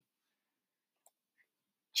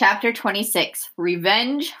Chapter 26,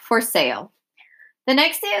 Revenge for Sale. The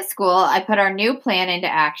next day at school, I put our new plan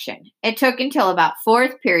into action. It took until about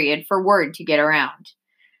fourth period for word to get around.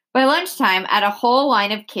 By lunchtime, I had a whole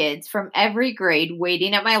line of kids from every grade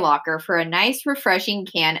waiting at my locker for a nice, refreshing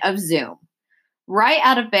can of Zoom. Right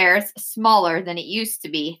out of Bear's smaller than it used to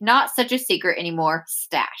be, not such a secret anymore,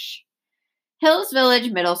 stash. Hills Village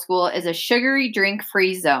Middle School is a sugary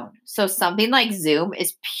drink-free zone, so something like Zoom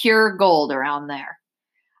is pure gold around there.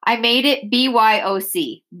 I made it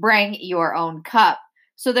BYOC, bring your own cup,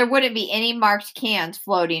 so there wouldn't be any marked cans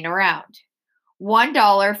floating around.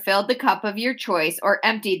 $1 filled the cup of your choice or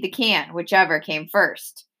emptied the can, whichever came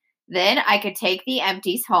first. Then I could take the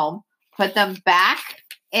empties home, put them back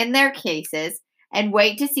in their cases, and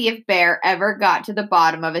wait to see if Bear ever got to the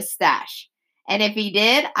bottom of his stash. And if he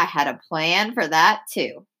did, I had a plan for that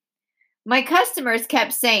too. My customers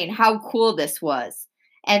kept saying how cool this was.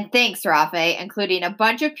 And thanks, Rafe, including a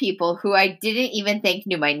bunch of people who I didn't even think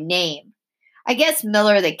knew my name. I guess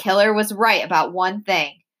Miller the Killer was right about one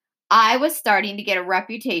thing. I was starting to get a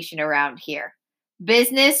reputation around here.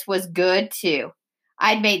 Business was good too.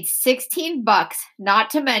 I'd made $16,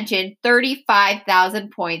 not to mention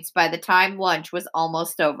 35,000 points by the time lunch was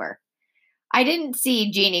almost over. I didn't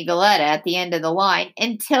see Jeannie Galetta at the end of the line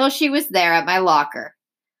until she was there at my locker.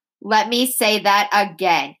 Let me say that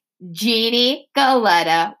again. Jeannie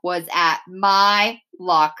Galetta was at my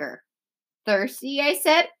locker. Thirsty, I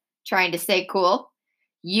said, trying to stay cool.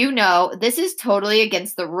 You know, this is totally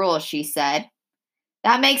against the rules, she said.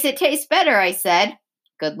 That makes it taste better, I said.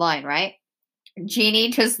 Good line, right?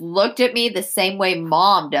 Jeannie just looked at me the same way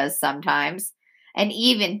Mom does sometimes, and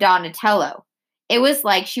even Donatello. It was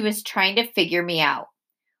like she was trying to figure me out.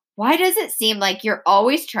 Why does it seem like you're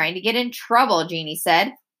always trying to get in trouble, Jeannie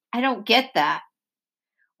said. I don't get that.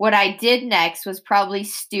 What I did next was probably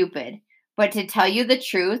stupid, but to tell you the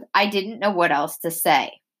truth, I didn't know what else to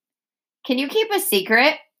say. Can you keep a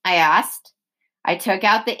secret? I asked. I took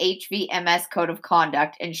out the HVMS Code of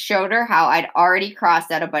Conduct and showed her how I'd already crossed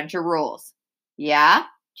out a bunch of rules. Yeah?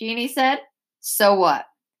 Jeannie said. So what?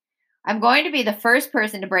 I'm going to be the first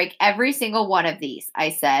person to break every single one of these, I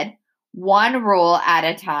said. One rule at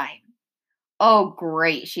a time. Oh,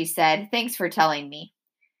 great, she said. Thanks for telling me.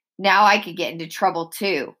 Now I could get into trouble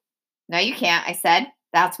too. No, you can't, I said.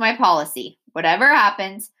 That's my policy. Whatever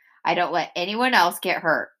happens, I don't let anyone else get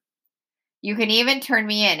hurt. You can even turn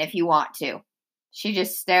me in if you want to. She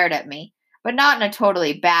just stared at me, but not in a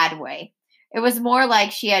totally bad way. It was more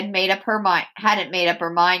like she hadn't made up her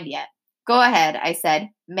mind yet. Go ahead, I said.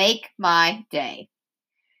 Make my day.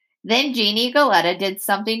 Then Jeannie Galetta did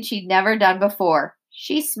something she'd never done before.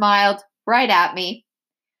 She smiled right at me.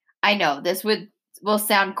 I know this will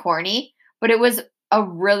sound corny, but it was a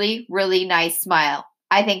really, really nice smile.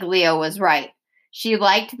 I think Leo was right. She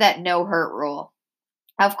liked that no hurt rule.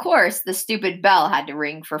 Of course, the stupid bell had to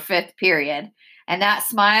ring for fifth period, and that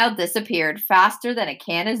smile disappeared faster than a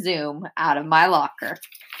can of Zoom out of my locker.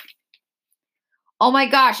 Oh my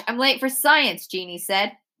gosh, I'm late for science, Jeannie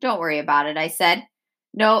said. Don't worry about it, I said.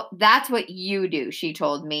 No, that's what you do, she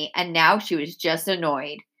told me, and now she was just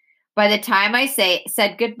annoyed. By the time I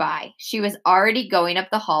said goodbye, she was already going up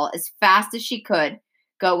the hall as fast as she could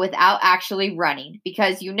go without actually running,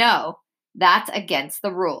 because that's against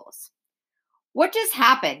the rules. What just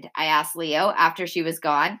happened? I asked Leo after she was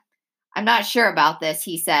gone. I'm not sure about this,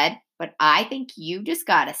 he said, but I think you just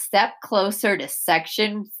got a step closer to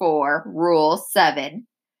Section 4, Rule 7.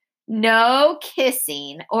 No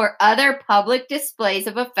kissing or other public displays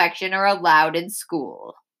of affection are allowed in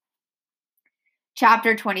school.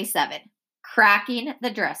 Chapter 27, Cracking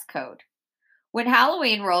the Dress Code. When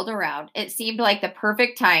Halloween rolled around, it seemed like the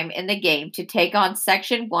perfect time in the game to take on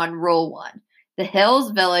Section 1, Rule 1, the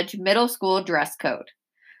Hills Village Middle School Dress Code.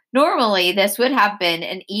 Normally, this would have been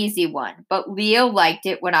an easy one, but Leo liked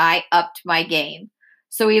it when I upped my game.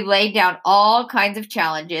 So he laid down all kinds of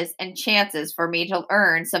challenges and chances for me to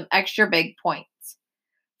earn some extra big points.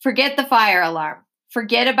 Forget the fire alarm.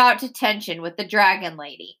 Forget about detention with the dragon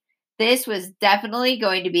lady. This was definitely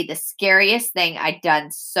going to be the scariest thing I'd done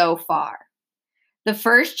so far. The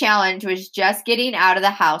first challenge was just getting out of the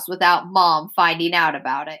house without Mom finding out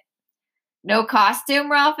about it. No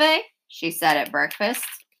costume, Rafe? She said at breakfast.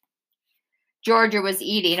 Georgia was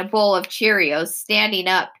eating a bowl of Cheerios, standing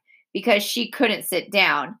up because she couldn't sit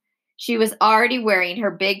down. She was already wearing her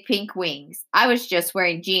big pink wings. I was just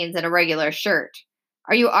wearing jeans and a regular shirt.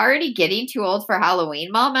 Are you already getting too old for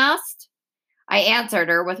Halloween, Mom asked. I answered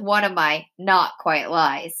her with one of my not quite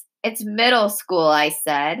lies. It's middle school, I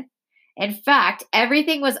said. In fact,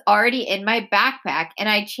 everything was already in my backpack, and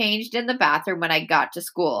I changed in the bathroom when I got to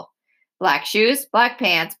school. Black shoes, black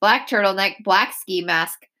pants, black turtleneck, black ski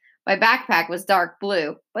mask. My backpack was dark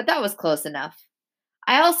blue, but that was close enough.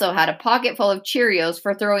 I also had a pocket full of Cheerios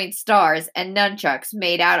for throwing stars and nunchucks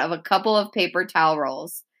made out of a couple of paper towel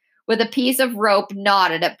rolls, with a piece of rope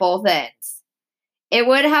knotted at both ends. It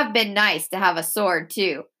would have been nice to have a sword,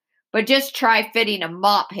 too, but just try fitting a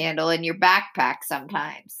mop handle in your backpack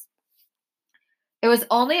sometimes. It was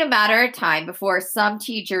only a matter of time before some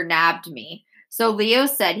teacher nabbed me, so Leo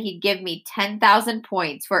said he'd give me 10,000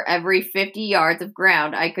 points for every 50 yards of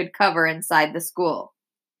ground I could cover inside the school.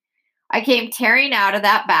 I came tearing out of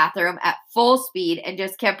that bathroom at full speed and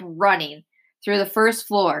just kept running through the first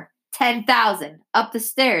floor. 10,000. Up the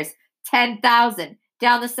stairs. 10,000.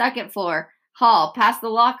 Down the second floor. Hall. Past the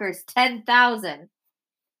lockers. 10,000.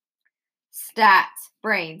 Stats.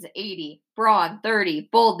 Brains. 80. Brawn. 30.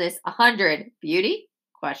 Boldness. 100. Beauty?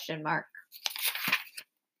 Question mark.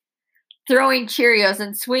 Throwing Cheerios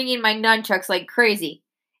and swinging my nunchucks like crazy.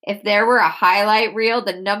 If there were a highlight reel,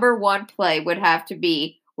 the number one play would have to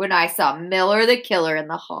be when I saw Miller the Killer in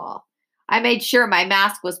the hall. I made sure my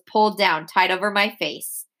mask was pulled down tight over my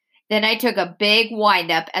face. Then I took a big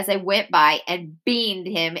wind-up as I went by and beamed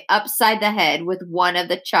him upside the head with one of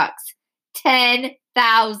the chucks.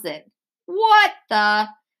 10,000. What the?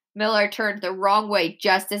 Miller turned the wrong way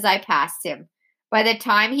just as I passed him. By the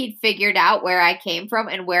time he'd figured out where I came from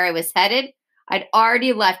and where I was headed, I'd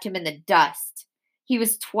already left him in the dust. He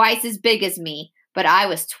was twice as big as me, but I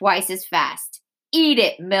was twice as fast. Eat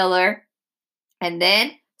it, Miller. And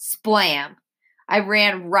then, splam. I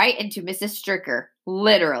ran right into Mrs. Stricker,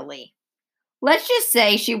 literally. Let's just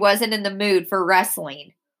say she wasn't in the mood for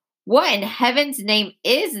wrestling. What in heaven's name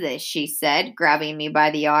is this, she said, grabbing me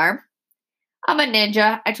by the arm. I'm a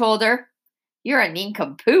ninja, I told her. You're a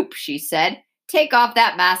nincompoop, she said. Take off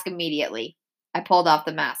that mask immediately. I pulled off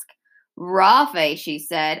the mask. Rafe, she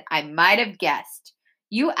said, I might have guessed.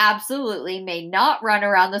 You absolutely may not run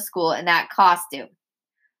around the school in that costume.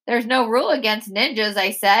 There's no rule against ninjas,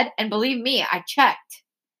 I said, and believe me, I checked.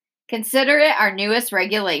 Consider it our newest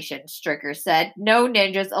regulation, Stricker said. No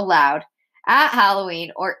ninjas allowed, at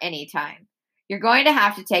Halloween or any time. You're going to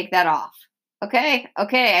have to take that off. Okay,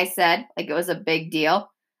 I said, like it was a big deal.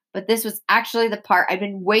 But this was actually the part I'd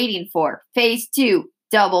been waiting for. Phase 2,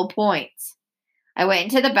 double points. I went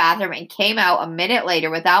into the bathroom and came out a minute later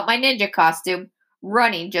without my ninja costume,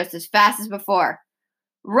 running just as fast as before.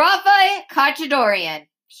 Rafe Kachadorian,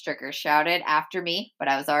 Stricker shouted after me, but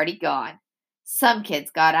I was already gone. Some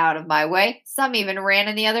kids got out of my way. Some even ran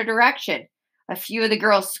in the other direction. A few of the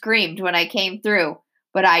girls screamed when I came through,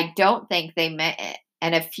 but I don't think they meant it.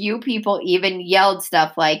 And a few people even yelled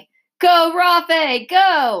stuff like, Go, Rafe,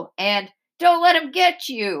 go! And don't let him get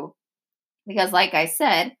you. Because like I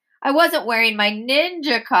said, I wasn't wearing my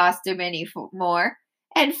ninja costume anymore.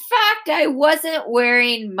 In fact, I wasn't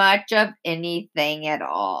wearing much of anything at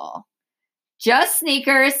all. Just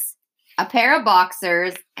sneakers, a pair of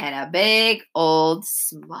boxers, and a big old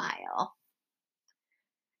smile.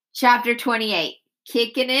 Chapter 28,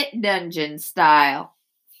 Kicking It Dungeon Style.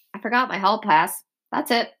 I forgot my hall pass. That's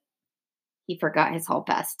it. He forgot his hall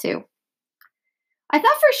pass too. I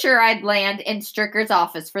thought for sure I'd land in Stricker's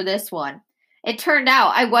office for this one. It turned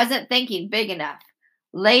out I wasn't thinking big enough.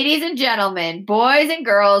 Ladies and gentlemen, boys and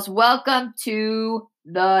girls, welcome to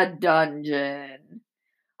the dungeon.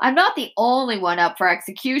 I'm not the only one up for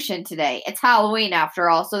execution today. It's Halloween after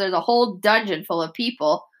all, so there's a whole dungeon full of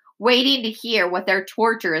people waiting to hear what their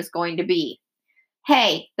torture is going to be.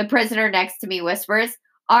 Hey, the prisoner next to me whispers,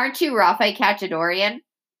 aren't you Rafe Kachadorian?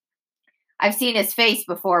 I've seen his face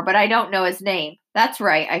before, but I don't know his name. That's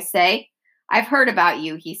right, I say. I've heard about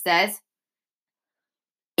you, he says.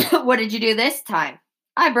 What did you do this time?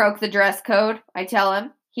 I broke the dress code, I tell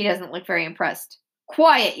him. He doesn't look very impressed.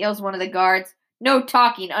 Quiet, yells one of the guards. No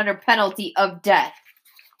talking under penalty of death.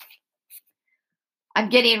 I'm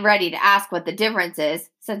getting ready to ask what the difference is,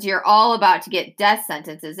 since you're all about to get death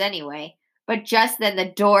sentences anyway. But just then the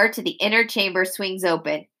door to the inner chamber swings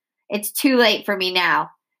open. It's too late for me now.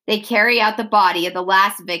 They carry out the body of the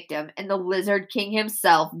last victim, and the Lizard King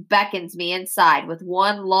himself beckons me inside with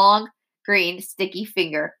one long, green, sticky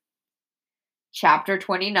finger. Chapter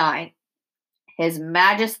 29. His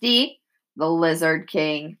Majesty, the Lizard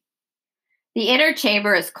King. The inner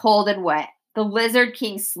chamber is cold and wet. The Lizard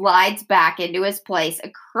King slides back into his place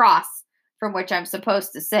across from which I'm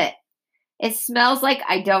supposed to sit. It smells like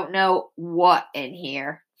I don't know what in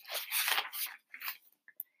here.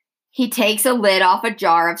 He takes a lid off a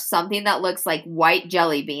jar of something that looks like white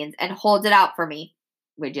jelly beans and holds it out for me.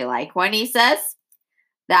 Would you like one, he says.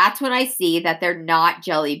 That's when I see that they're not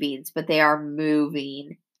jelly beans, but they are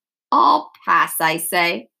moving. I'll pass, I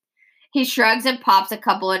say. He shrugs and pops a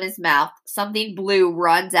couple in his mouth. Something blue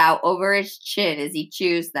runs out over his chin as he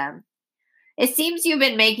chews them. It seems you've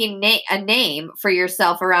been making a name for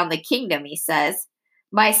yourself around the kingdom, he says.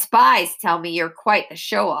 My spies tell me you're quite the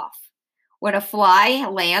show-off. When a fly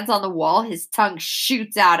lands on the wall, his tongue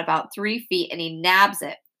shoots out about 3 feet and he nabs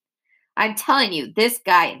it. I'm telling you, this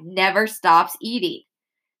guy never stops eating.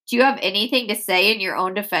 Do you have anything to say in your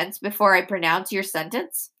own defense before I pronounce your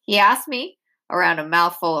sentence? He asked me, around a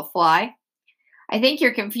mouthful of fly. I think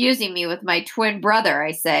you're confusing me with my twin brother,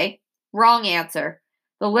 I say. Wrong answer.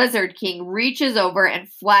 The Lizard King reaches over and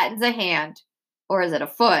flattens a hand, or is it a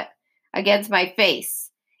foot, against my face.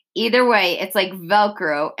 Either way, it's like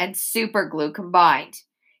Velcro and super glue combined.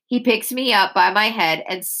 He picks me up by my head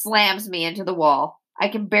and slams me into the wall. I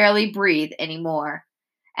can barely breathe anymore.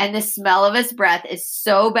 And the smell of his breath is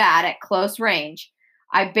so bad at close range,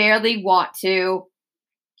 I barely want to.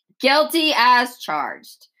 Guilty as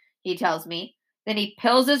charged, he tells me. Then he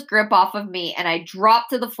pulls his grip off of me and I drop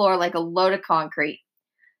to the floor like a load of concrete.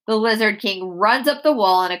 The Lizard King runs up the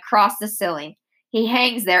wall and across the ceiling. He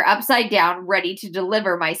hangs there upside down, ready to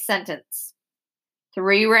deliver my sentence.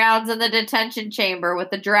 3 rounds in the detention chamber with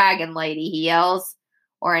the dragon lady, he yells,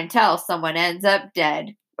 or until someone ends up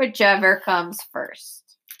dead, whichever comes first.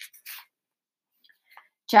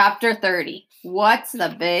 Chapter 30. What's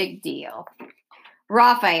the big deal?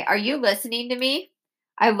 Rafe, are you listening to me?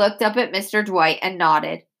 I looked up at Mr. Dwight and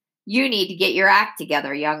nodded. You need to get your act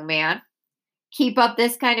together, young man. Keep up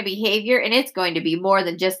this kind of behavior and it's going to be more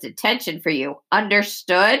than just detention for you.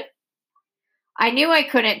 Understood? I knew I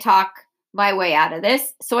couldn't talk my way out of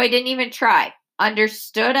this, so I didn't even try.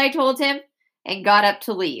 Understood, I told him, and got up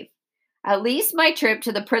to leave. At least my trip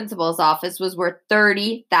to the principal's office was worth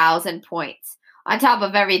 30,000 points. On top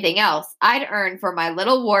of everything else I'd earned for my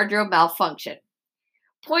little wardrobe malfunction.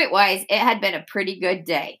 Point-wise, it had been a pretty good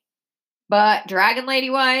day. But Dragon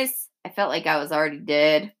Lady-wise, I felt like I was already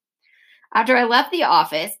dead. After I left the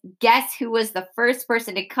office, guess who was the first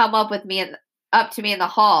person to come up to me in the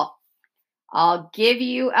hall? I'll give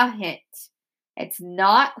you a hint. It's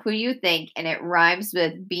not who you think, and it rhymes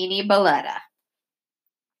with Beanie Balletta.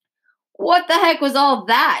 What the heck was all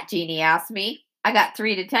that? Jeannie asked me. I got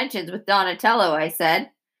 3 detentions with Donatello, I said.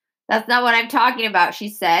 That's not what I'm talking about, she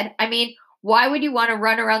said. I mean, why would you want to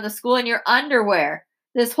run around the school in your underwear?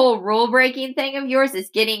 This whole rule-breaking thing of yours is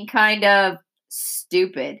getting kind of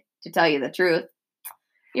stupid, to tell you the truth.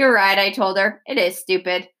 You're right, I told her. It is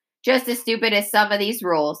stupid. Just as stupid as some of these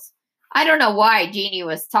rules. I don't know why Jeannie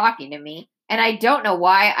was talking to me, and I don't know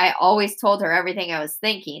why I always told her everything I was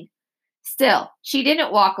thinking. Still, she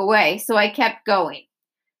didn't walk away, so I kept going.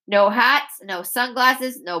 No hats, no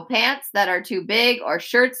sunglasses, no pants that are too big or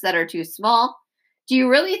shirts that are too small. Do you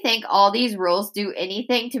really think all these rules do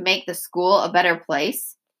anything to make the school a better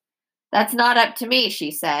place? That's not up to me,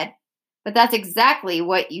 she said. But that's exactly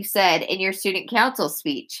what you said in your student council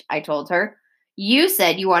speech, I told her. You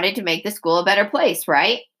said you wanted to make the school a better place,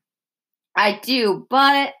 right? I do,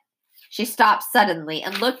 but... She stopped suddenly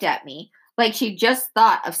and looked at me like she just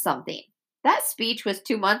thought of something. That speech was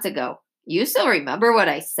 2 months ago. You still remember what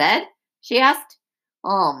I said? She asked.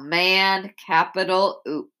 Oh, man, capital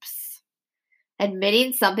oops.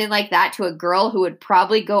 Admitting something like that to a girl who would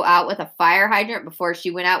probably go out with a fire hydrant before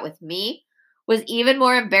she went out with me was even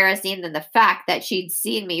more embarrassing than the fact that she'd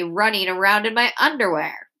seen me running around in my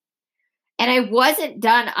underwear. And I wasn't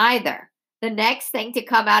done either. The next thing to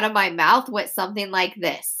come out of my mouth was something like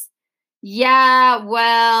this. Yeah,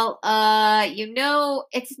 well,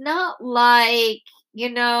 it's not like,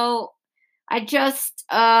 I just,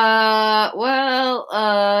 yeah,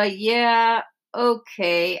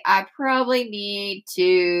 okay, I probably need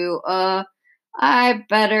to, I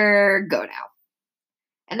better go now.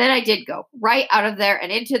 And then I did go, right out of there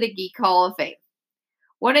and into the Geek Hall of Fame.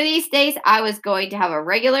 One of these days, I was going to have a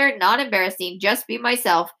regular, non-embarrassing, just be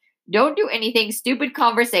myself, don't do anything stupid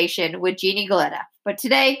conversation with Jeannie Galetta. But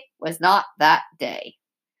today was not that day.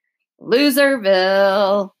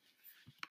 Loserville.